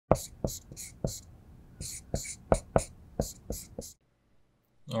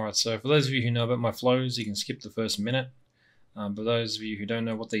Alright, so for those of you who know about my flows, you can skip the first minute. But those of you who don't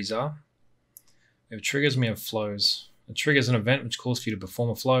know what these are, we have triggers and we have flows. A trigger is an event which calls for you to perform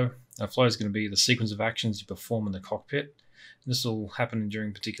a flow. A flow is going to be the sequence of actions you perform in the cockpit. This will happen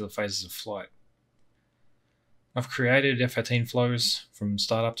during particular phases of flight. I've created F-18 flows from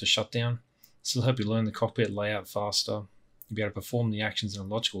startup to shutdown. This will help you learn the cockpit layout faster. You'll be able to perform the actions in a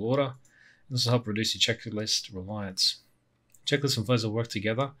logical order. This will help reduce your checklist reliance. Checklists and flows will work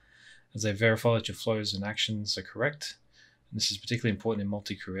together as they verify that your flows and actions are correct. And this is particularly important in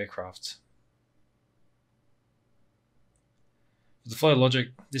multi-crew aircraft. For the flow logic,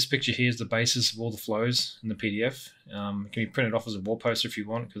 this picture here is the basis of all the flows in the PDF. It can be printed off as a wall poster if you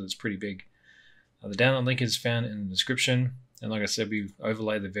want because it's pretty big. The download link is found in the description, and like I said, we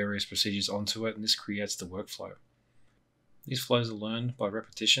overlay the various procedures onto it, and this creates the workflow. These flows are learned by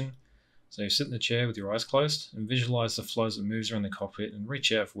repetition, so you sit in the chair with your eyes closed and visualize the flows that moves around the cockpit and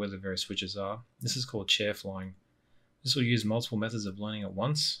reach out for where the various switches are. This is called chair flying. This will use multiple methods of learning at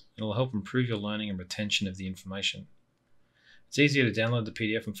once, and it will help improve your learning and retention of the information. It's easier to download the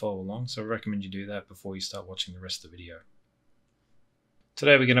PDF and follow along, so I recommend you do that before you start watching the rest of the video.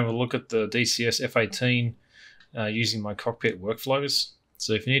 Today we're going to have a look at the DCS F-18 using my Cockpit Workflows.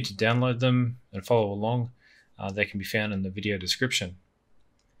 So if you need to download them and follow along, they can be found in the video description.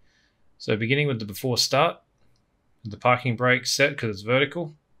 So beginning with the before start, the parking brake set because it's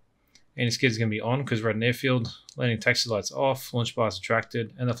vertical. Anti-skid is going to be on because we're at an airfield. Landing taxi lights off, launch bar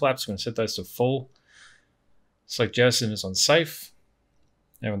subtracted, and the flaps, we're going to set those to full. Select jettison is on safe.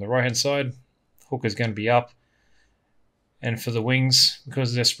 Now on the right hand side, hook is going to be up. And for the wings,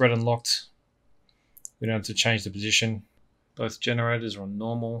 because they're spread and locked, we don't have to change the position. Both generators are on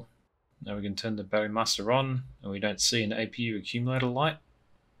normal. Now we can turn the battery muster on, and we don't see an APU accumulator light.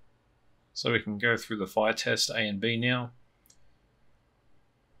 So we can go through the fire test A and B now.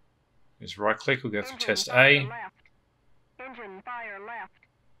 Just right click, we'll go through test A. Left. Engine fire left.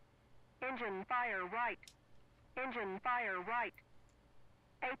 Engine fire right. Engine fire right.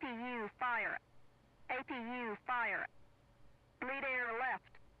 APU fire. APU fire. Bleed air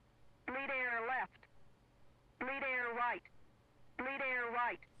left. Bleed air left. Bleed air right. Bleed air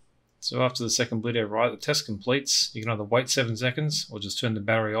right. So after the second bleed air right, the test completes. You can either wait 7 seconds or just turn the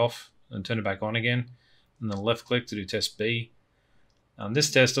battery off and turn it back on again. And then left click to do test B.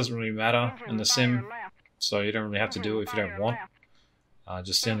 This test doesn't really matter in the sim, so you don't really have to do it if you don't want.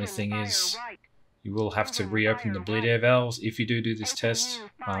 Just the only thing is you will have to reopen the bleed air valves if you do this test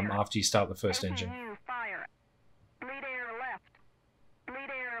after you start the first engine.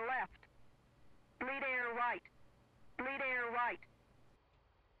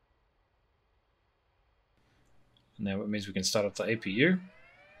 Now it means we can start up the APU.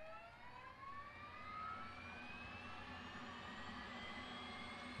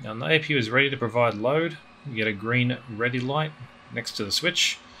 Now the APU is ready to provide load. You get a green ready light next to the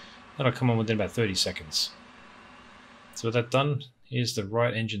switch. That'll come on within about 30 seconds. So with that done, here's the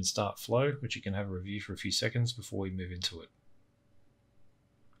right engine start flow, which you can have a review for a few seconds before we move into it.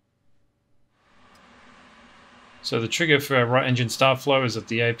 So the trigger for our right engine start flow is that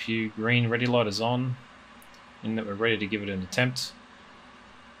the APU green ready light is on, and that we're ready to give it an attempt.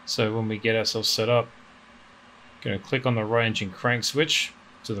 So when we get ourselves set up, going to click on the right engine crank switch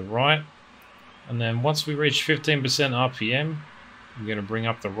to the right, and then once we reach 15% RPM, we're going to bring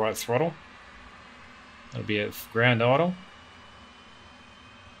up the right throttle. That'll be at ground idle.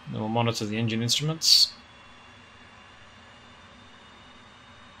 Then we'll monitor the engine instruments.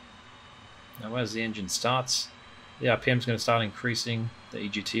 Now as the engine starts, the RPM is going to start increasing, the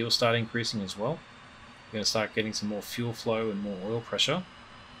EGT will start increasing as well. We're going to start getting some more fuel flow and more oil pressure.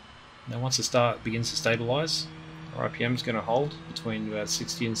 Now once the start begins to stabilize, our RPM is going to hold between about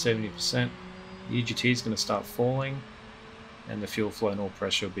 60 and 70%. The EGT is going to start falling, and the fuel flow and oil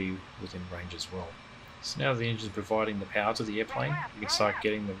pressure will be within range as well. So now the engine is providing the power to the airplane, you can start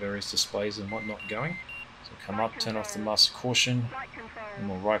getting the various displays and whatnot going. So come up, turn off the master caution, and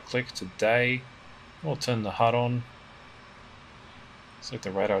we'll right click to day. We'll turn the HUD on, select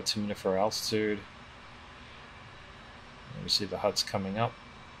the radar altimeter for altitude. And we see the HUD's coming up.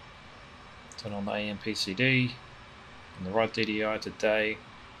 Turn on the AMPCD, and the right DDI to day.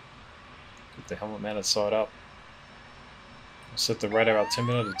 Get the helmet mounted side up. We'll set the radar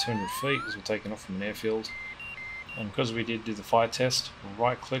altimeter to 200 feet as we're taking off from an airfield. And because we did do the fire test, we'll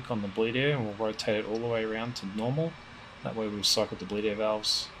right click on the bleed air and we'll rotate it all the way around to normal. That way we'll cycle the bleed air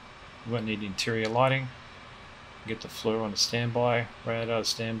valves. We won't need interior lighting. Get the FLIR on to standby, radar to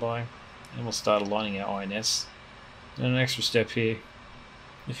standby, and we'll start aligning our INS. And an extra step here,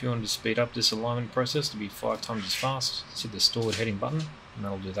 If you wanted to speed up this alignment process to be 5 times as fast, just hit the stored heading button and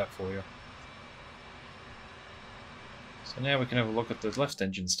that'll do that for you. So now we can have a look at the left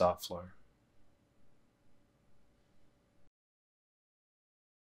engine start flow.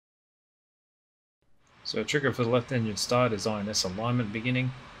 So a trigger for the left engine start is INS alignment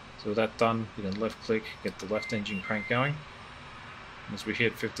beginning. So with that done, we can left click, get the left engine crank going. And as we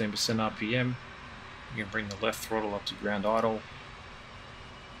hit 15% RPM, you can bring the left throttle up to ground idle.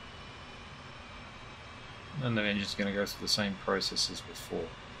 And the engine's going to go through the same process as before.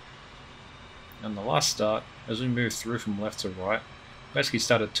 And the last start, as we move through from left to right, basically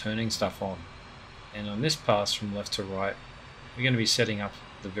started turning stuff on. And on this pass from left to right, we're going to be setting up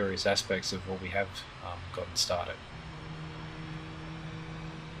the various aspects of what we have gotten started.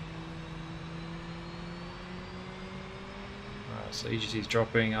 Alright, so EGT is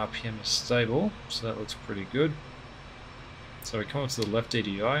dropping, RPM is stable, so that looks pretty good. So we come up to the left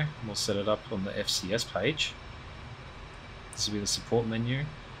DDI, and we'll set it up on the FCS page. This will be the support menu,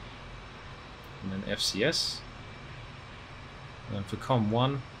 and then FCS. And then for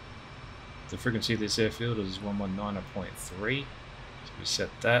COM1, the frequency of this airfield is 119.3, so we set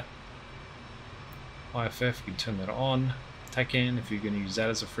that. IFF, you can turn that on. TACAN, if you're going to use that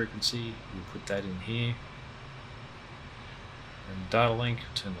as a frequency, we'll put that in here. And data link,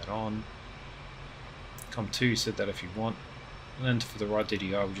 turn that on. COM2, set that if you want. And then for the right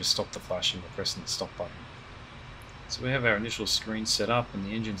DDI, we'll just stop the flashing by pressing the stop button. So we have our initial screen set up and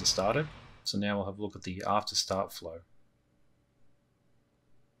the engines are started. So now we'll have a look at the after start flow.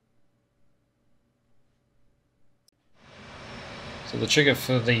 So the trigger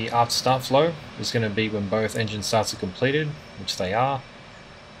for the after start flow is going to be when both engine starts are completed, which they are.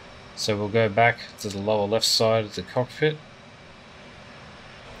 So we'll go back to the lower left side of the cockpit.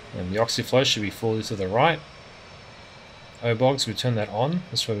 And the oxyflow should be fully to the right. OBOGs, we turn that on,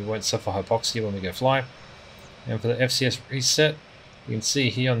 this way we won't suffer hypoxia when we go fly. And for the FCS reset, you can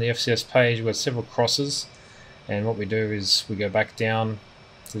see here on the FCS page we've got several crosses, and what we do is we go back down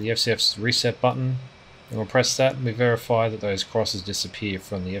to the FCS reset button and we'll press that and we verify that those crosses disappear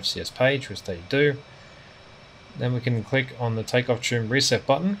from the FCS page, which they do. Then we can click on the takeoff trim reset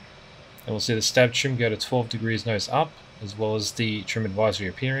button and we'll see the stab trim go to 12 degrees nose up, as well as the trim advisory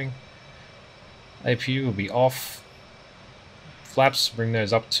appearing. APU will be off. Flaps, bring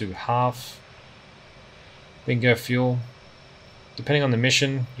those up to half. Bingo fuel. Depending on the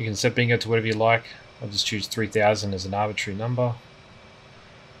mission, you can set bingo to whatever you like. I'll just choose 3000 as an arbitrary number.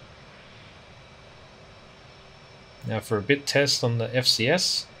 Now for a bit test on the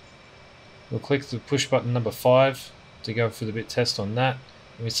FCS, we'll click the push button number 5 to go for the bit test on that.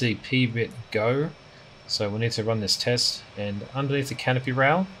 And we see P bit go. So we need to run this test, and underneath the canopy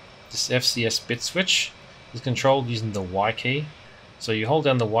rail, this FCS bit switch is controlled using the Y key. So you hold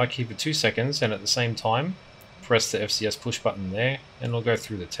down the Y key for 2 seconds and at the same time press the FCS push button there and it'll go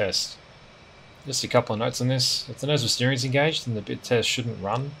through the test. Just a couple of notes on this. If the nose of steering is engaged, then the bit test shouldn't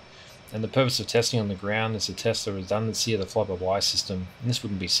run. And the purpose of testing on the ground is to test the redundancy of the fly-by-wire system, and this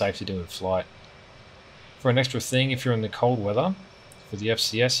wouldn't be safe to do in flight. For an extra thing, if you're in the cold weather, for the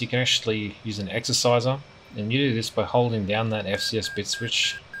FCS, you can actually use an exerciser, and you do this by holding down that FCS bit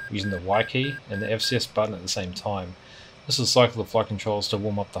switch using the Y key and the FCS button at the same time. This will cycle the flight controls to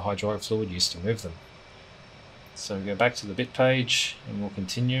warm up the hydraulic fluid used to move them. So we go back to the bit page and we'll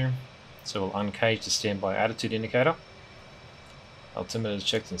continue. So we'll uncage the standby attitude indicator. Altimeter is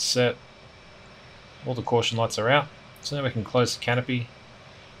checked and set. All the caution lights are out. So now we can close the canopy.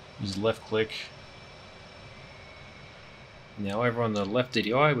 Use left click. Now over on the left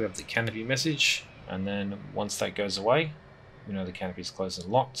DDI we have the canopy message, and then once that goes away, we know the canopy is closed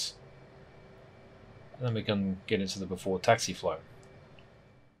and locked. And then we can get into the before taxi flow.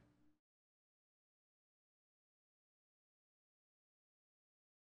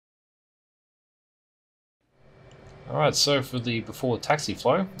 Alright, so for the before taxi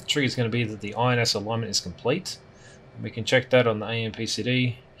flow, the trigger is going to be that the INS alignment is complete. We can check that on the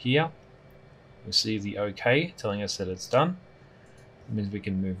AMPCD here. We see the OK telling us that it's done. It means we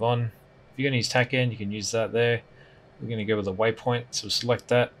can move on. If you're going to use TACAN, you can use that there. We're going to go with a waypoint, so select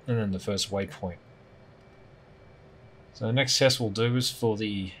that and then the first waypoint. So the next test we'll do is for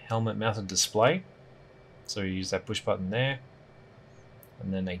the helmet mounted display. So you use that push button there,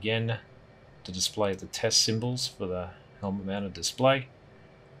 and then again to display the test symbols for the helmet mounted display.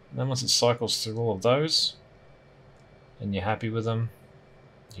 And then once it cycles through all of those and you're happy with them,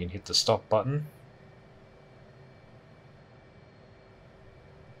 you can hit the stop button.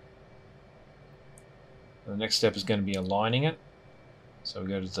 And the next step is going to be aligning it. So we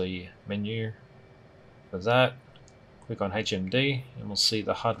go to the menu for that. Click on HMD and we'll see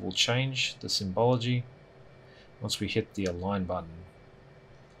the HUD will change the symbology once we hit the align button.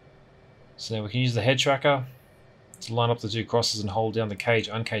 So now we can use the head tracker to line up the two crosses and hold down the cage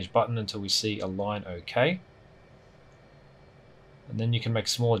uncage button until we see align OK. And then you can make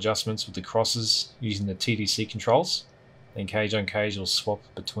small adjustments with the crosses using the TDC controls. Then cage uncage will swap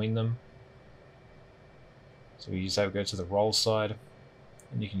between them. So we use that to go to the roll side,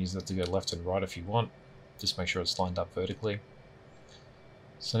 and you can use that to go left and right if you want. Just make sure it's lined up vertically.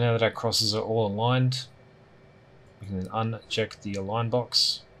 So now that our crosses are all aligned, we can then uncheck the align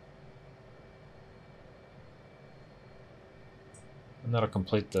box. And that'll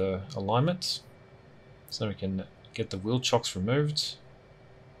complete the alignment. So we can get the wheel chocks removed.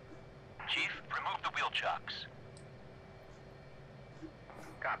 Chief, remove the wheel chocks.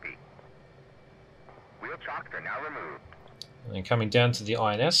 Copy. Wheel chocks are now removed. And then coming down to the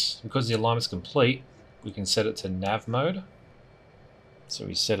INS, because the alignment's complete, we can set it to nav mode. So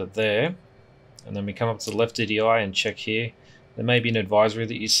we set it there, and then we come up to the left DDI and check here. There may be an advisory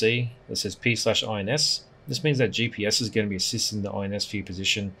that you see that says P/INS. This means that GPS is going to be assisting the INS for your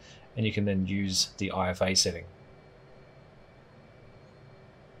position, and you can then use the IFA setting.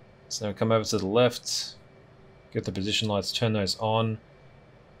 So now come over to the left, get the position lights, turn those on.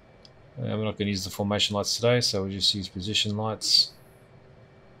 We're not going to use the formation lights today, so we'll just use position lights.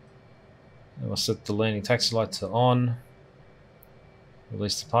 And we'll set the landing taxi light to on,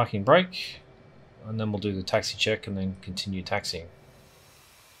 release the parking brake, and then we'll do the taxi check and then continue taxiing.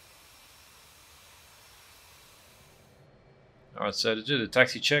 Alright, so to do the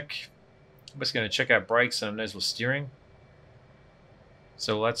taxi check, we're just going to check our brakes and nozzle steering.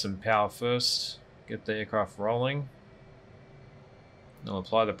 So we'll add some power first, get the aircraft rolling. Then we'll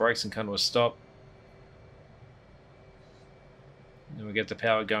apply the brakes and come to a stop. Then we get the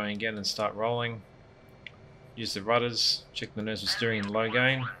power going again and start rolling. Use the rudders, check the nozzle steering in low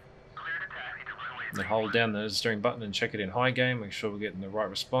gain. Then hold down the nozzle steering button and check it in high gain, make sure we're getting the right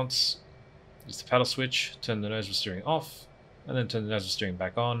response. Use the paddle switch, turn the nozzle steering off, and then turn the nozzle steering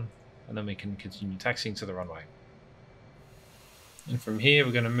back on, and then we can continue taxiing to the runway. And from here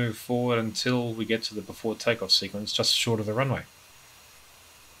we're going to move forward until we get to the before takeoff sequence just short of the runway.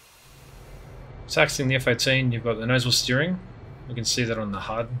 Taxiing the F-18, you've got the nozzle steering. We can see that on the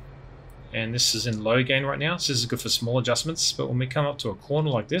HUD, and this is in low gain right now, so this is good for small adjustments. But when we come up to a corner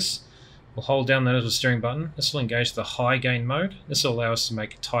like this, we'll hold down the nozzle steering button. This will engage the high gain mode. This will allow us to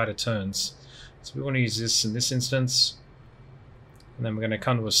make tighter turns. So we want to use this in this instance, and then we're going to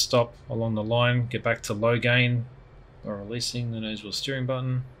come to a stop along the line, get back to low gain by releasing the nozzle steering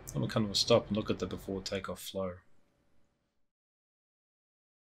button, and we'll come to a stop and look at the before takeoff flow.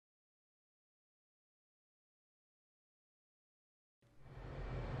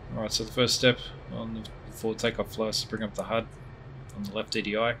 Alright, so the first step on the before takeoff flow is to bring up the HUD on the left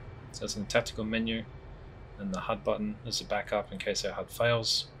DDI. So that's in the tactical menu, and the HUD button is a backup in case our HUD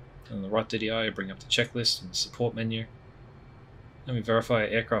fails. And on the right DDI, bring up the checklist and the support menu. Then we verify our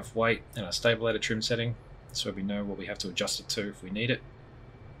aircraft weight and our stabilator trim setting, so we know what we have to adjust it to if we need it.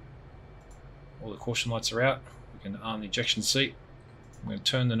 All the caution lights are out. We can arm the ejection seat. I'm going to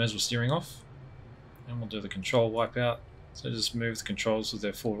turn the nozzle steering off, and we'll do the control wipeout. So just move the controls with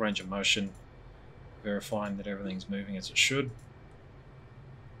their full range of motion, verifying that everything's moving as it should.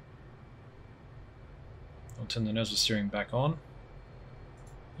 I'll turn the nozzle steering back on.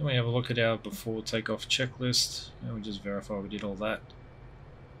 Then we have a look at our before takeoff checklist, and we just verify we did all that.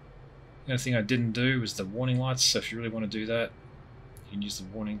 The only thing I didn't do was the warning lights, so if you really want to do that, you can use the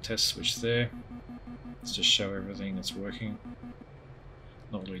warning test switch there. Let's just show everything that's working.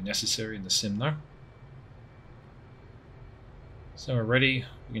 Not really necessary in the sim though. So we're ready,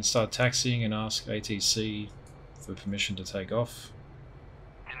 we can start taxiing and ask ATC for permission to take off.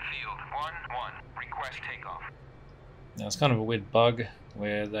 In field 1-1, request takeoff. Now it's kind of a weird bug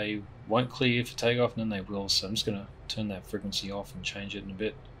where they won't clear you for takeoff and then they will, so I'm just going to turn that frequency off and change it in a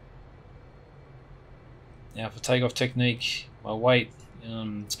bit. Now for takeoff technique, my weight,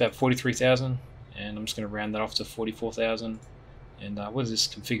 it's about 43,000, and I'm just going to round that off to 44,000. And with this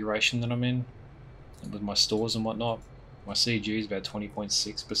configuration that I'm in, and with my stores and whatnot, my CG is about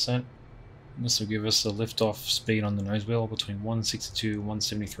 20.6%. And this will give us a liftoff speed on the nose wheel between 162 and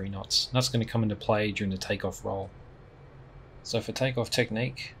 173 knots. And that's going to come into play during the takeoff roll. So for takeoff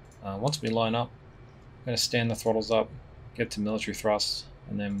technique, once we line up, I'm going to stand the throttles up, get to military thrust,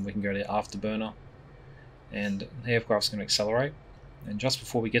 and then we can go to afterburner. And the aircraft's going to accelerate. And just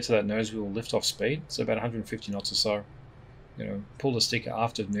before we get to that nose wheel liftoff speed, so about 150 knots or so, I'm going to pull the sticker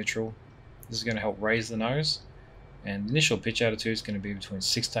after neutral. This is going to help raise the nose. And the initial pitch attitude is going to be between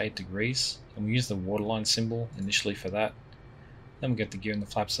 6 to 8 degrees, and we use the waterline symbol initially for that. Then we'll get the gear and the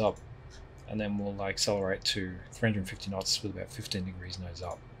flaps up, and then we'll accelerate to 350 knots with about 15 degrees nose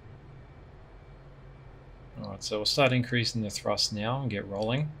up. Alright, so we'll start increasing the thrust now and get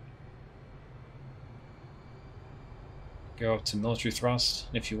rolling. Go up to military thrust,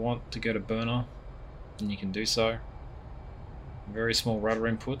 and if you want to go to burner, then you can do so. Very small rudder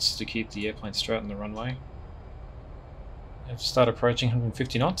inputs to keep the airplane straight on the runway. Start approaching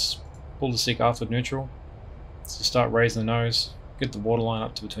 150 knots, pull the stick aftward neutral, so start raising the nose, get the waterline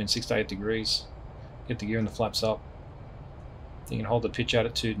up to between 6 to 8 degrees, get the gear and the flaps up. You can hold the pitch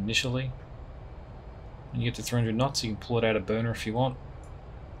attitude initially. When you get to 300 knots, you can pull it out of burner if you want.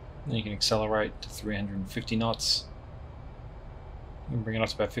 Then you can accelerate to 350 knots. You can bring it up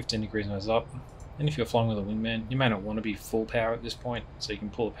to about 15 degrees nose up. And if you're flying with a wingman, you may not want to be full power at this point, so you can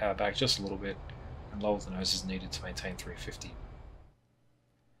pull the power back just a little bit and lower the nose as needed to maintain 350.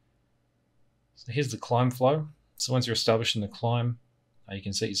 So here's the climb flow. So once you're established in the climb, you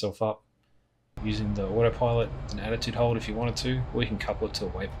can set yourself up using the autopilot and attitude hold if you wanted to, or you can couple it to a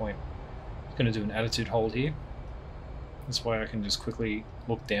waypoint. I'm going to do an attitude hold here. This way I can just quickly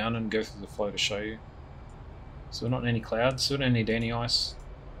look down and go through the flow to show you. So we're not in any clouds, so we don't need any ice.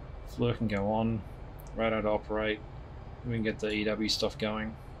 Fluid can go on, radar to operate, we can get the EW stuff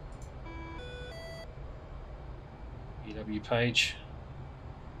going. EW page.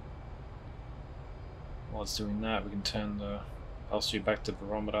 While it's doing that, we can turn the altitude back to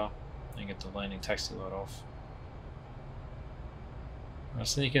barometer and get the landing taxi light off.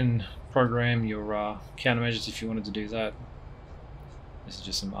 So you can program your countermeasures if you wanted to do that. This is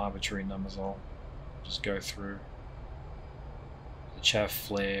just some arbitrary numbers I'll just go through. The chaff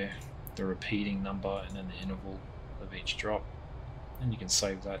flare, the repeating number, and then the interval of each drop. And you can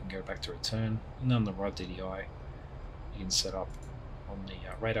save that and go back to return. And then on the right DDI, you can set up on the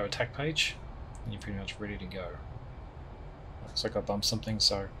radar attack page, and you're pretty much ready to go. Looks like I bumped something,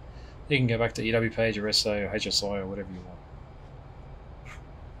 so you can go back to EW page or SA or HSI or whatever you want.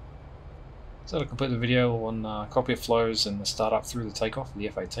 So to complete the video on cockpit flows and the startup through the takeoff of the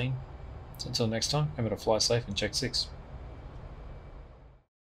F-18. So until next time, remember to fly safe and check 6.